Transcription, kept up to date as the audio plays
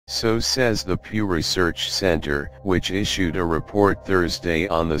So says the Pew Research Center, which issued a report Thursday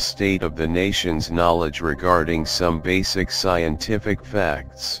on the state of the nation's knowledge regarding some basic scientific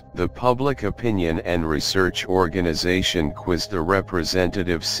facts. The public opinion and research organization quizzed a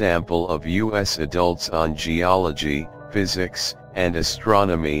representative sample of U.S. adults on geology, physics, and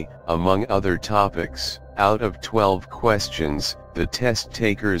astronomy, among other topics. Out of 12 questions, the test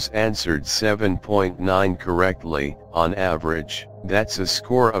takers answered 7.9 correctly, on average. That's a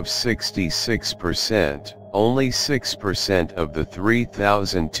score of 66%. Only 6% of the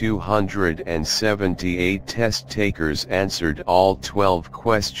 3,278 test takers answered all 12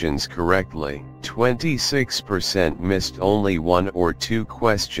 questions correctly. 26% missed only one or two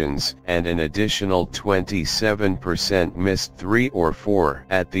questions, and an additional 27% missed 3 or 4.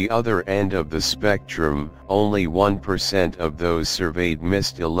 At the other end of the spectrum, only 1% of those surveyed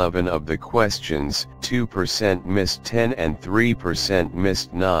missed 11 of the questions, 2% missed 10 and 3%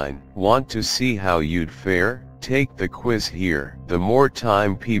 missed 9. Want to see how you'd fare? Take the quiz here. The more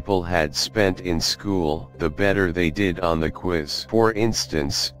time people had spent in school, the better they did on the quiz. For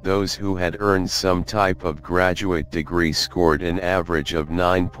instance, those who had earned some type of graduate degree scored an average of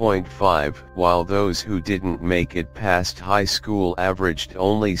 9.5, while those who didn't make it past high school averaged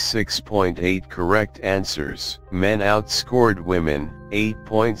only 6.8 correct answers. Men outscored women,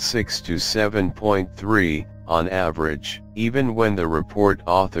 8.6 to 7.3, on average. Even when the report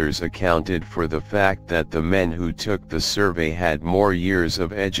authors accounted for the fact that the men who took the survey had more years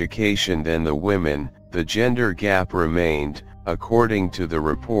of education than the women, the gender gap remained. According to the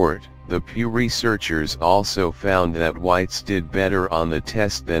report, the Pew researchers also found that whites did better on the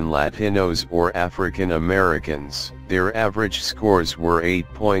test than Latinos or African Americans. Their average scores were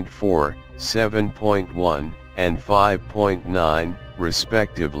 8.4, 7.1, and 5.9,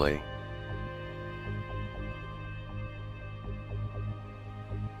 respectively.